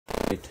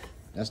8.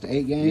 That's the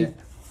 8 game? Yeah.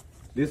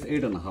 This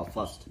 8.5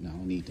 first. No, I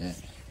don't need that.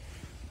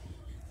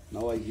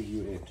 Now I give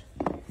you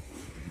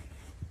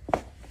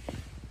 8.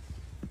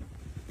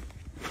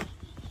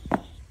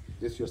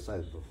 This your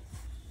size, bro.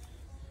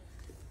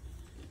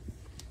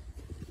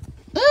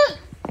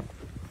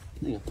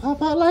 Nigga,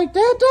 pop out like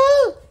that,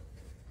 dog?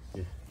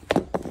 Yeah.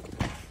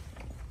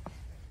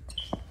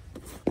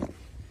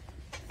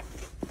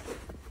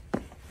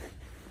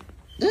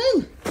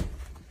 Damn.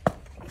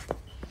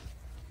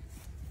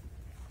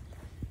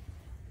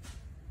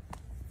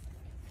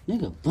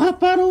 Nigga,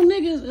 pop out on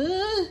niggas.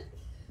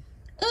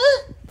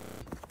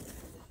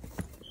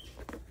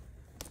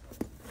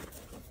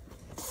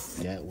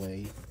 That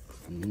way.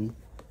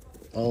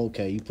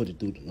 Okay, you put it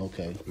through.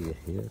 Okay. Yeah,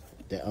 here.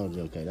 That, oh,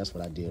 okay, that's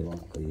what I did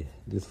wrong. Oh, yeah.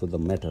 This for the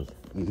metal.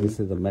 This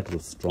is the metal,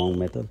 strong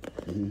metal.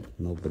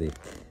 No break.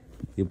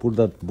 You put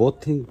that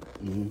both thing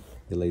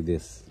like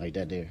this. Like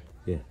that there.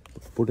 Yeah.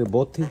 Put a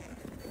both thing.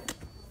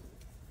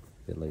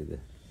 Yeah, like that.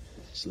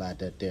 Slide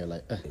that there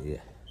like Yeah.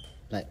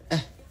 like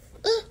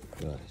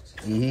Got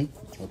it.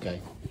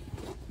 Okay.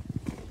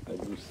 I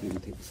do same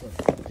thing. So.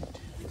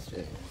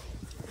 Yeah.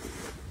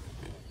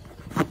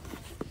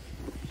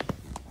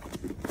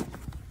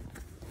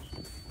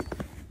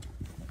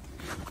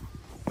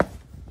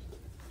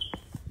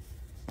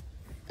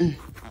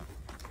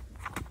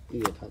 You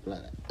get pop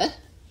like that.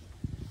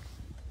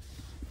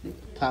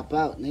 Pop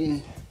out,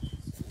 nigga.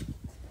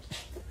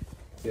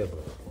 Yeah, bro.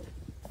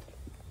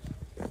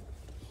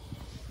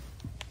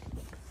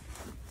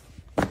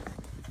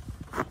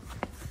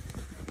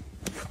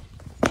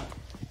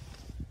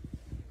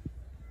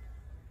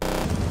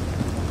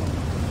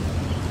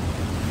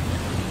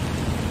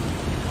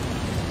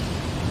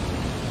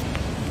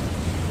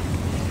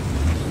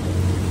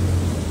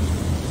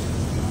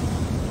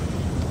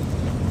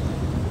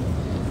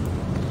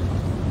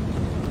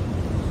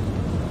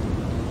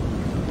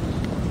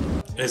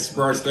 It's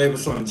Bryce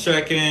Davis on the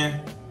check-in.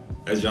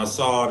 As y'all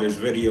saw, this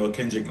video of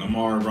Kendrick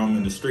Lamar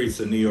roaming the streets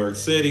of New York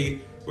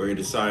City, where he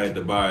decided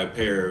to buy a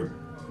pair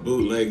of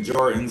bootleg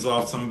Jordans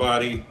off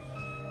somebody,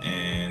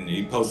 and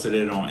he posted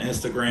it on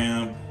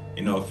Instagram.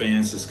 You know,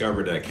 fans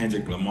discovered that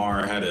Kendrick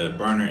Lamar had a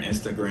burner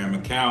Instagram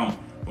account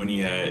when he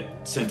had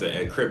sent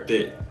an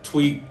encrypted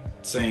tweet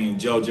saying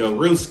Jojo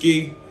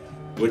Ruski,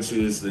 which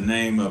is the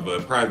name of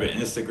a private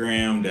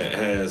Instagram that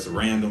has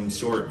random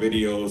short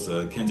videos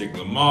of Kendrick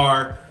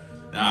Lamar.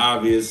 Now,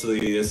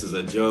 obviously, this is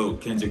a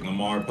joke. Kendrick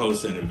Lamar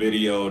posted a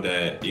video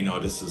that, you know,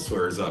 this is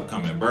for his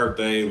upcoming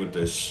birthday with the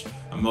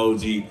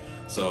emoji.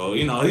 So,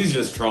 you know, he's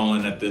just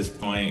trolling at this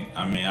point.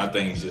 I mean, I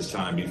think he's just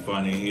trying to be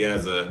funny. He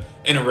has an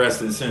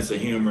interesting sense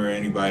of humor.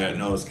 Anybody that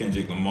knows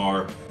Kendrick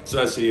Lamar,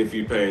 especially if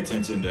you pay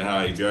attention to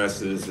how he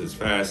dresses, his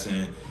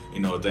fashion, you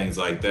know, things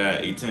like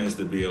that. He tends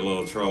to be a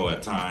little troll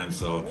at times.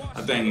 So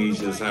I think he's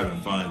just having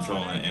fun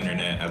trolling the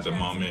internet at the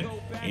moment.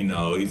 You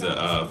know, he's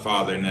a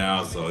father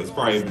now, so he's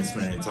probably been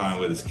spending time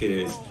with his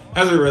kids.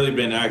 Hasn't really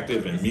been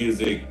active in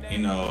music, you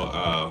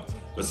know,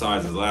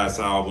 besides his last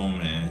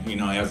album, and, you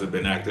know, he hasn't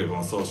been active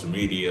on social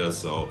media.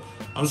 So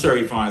I'm sure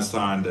he finds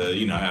time to,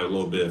 you know, have a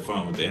little bit of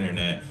fun with the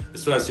internet,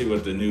 especially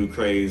with the new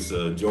craze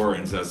of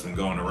Jordans that's been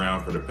going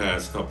around for the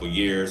past couple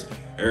years.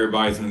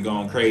 Everybody's been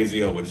going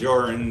crazy over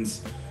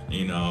Jordans.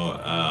 You know,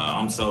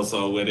 I'm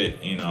so with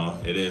it. You know,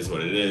 it is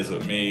what it is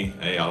with me.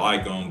 Hey, I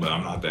like them, but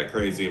I'm not that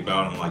crazy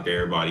about them like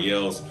everybody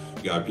else.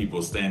 You got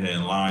people standing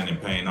in line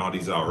and paying all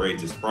these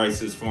outrageous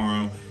prices for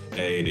them.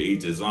 Hey, to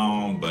each his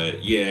own.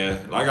 But yeah,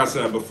 like I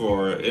said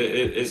before,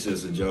 it's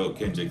just a joke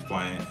Kendrick's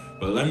playing.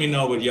 But let me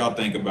know what y'all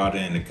think about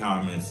it in the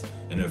comments.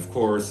 And of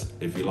course,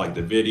 if you like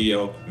the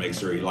video, make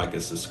sure you like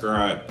and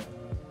subscribe.